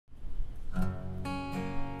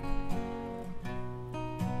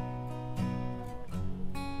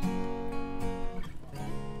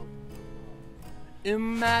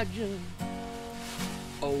Imagine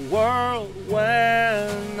a world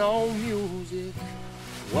where no music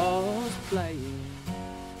was playing.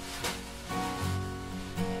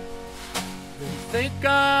 Then think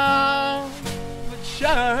of a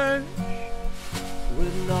church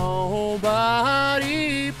with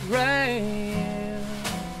nobody praying.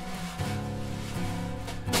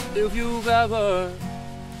 If you've ever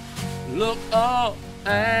looked up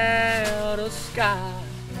at a sky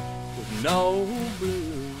with no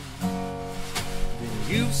blue, then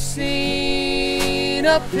you've seen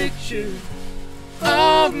a picture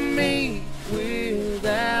of me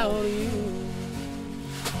without you.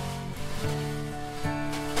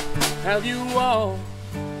 Have you walked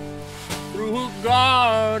through a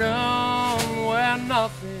garden where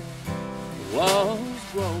nothing was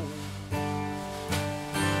growing?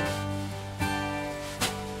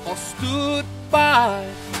 Or stood by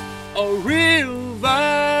a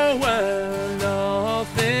river where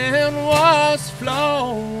nothing was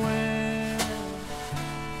flowing?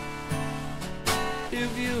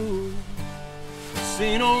 If you've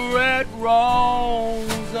seen a red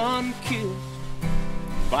rose unkissed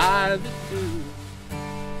by the dew,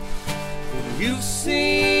 if you've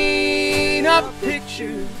seen a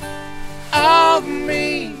picture of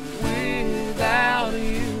me without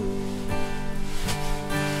you,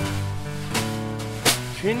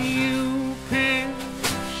 can you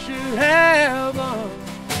picture heaven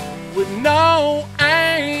with no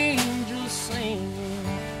angels singing,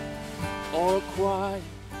 or a quiet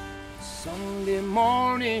Sunday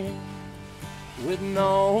morning with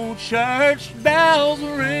no church bells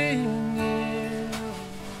ringing?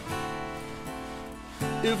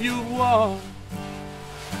 If you watch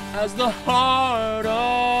as the heart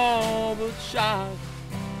of a child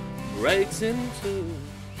breaks in two,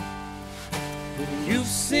 if you've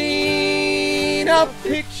seen a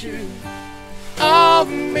picture of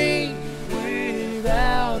me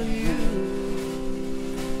without you,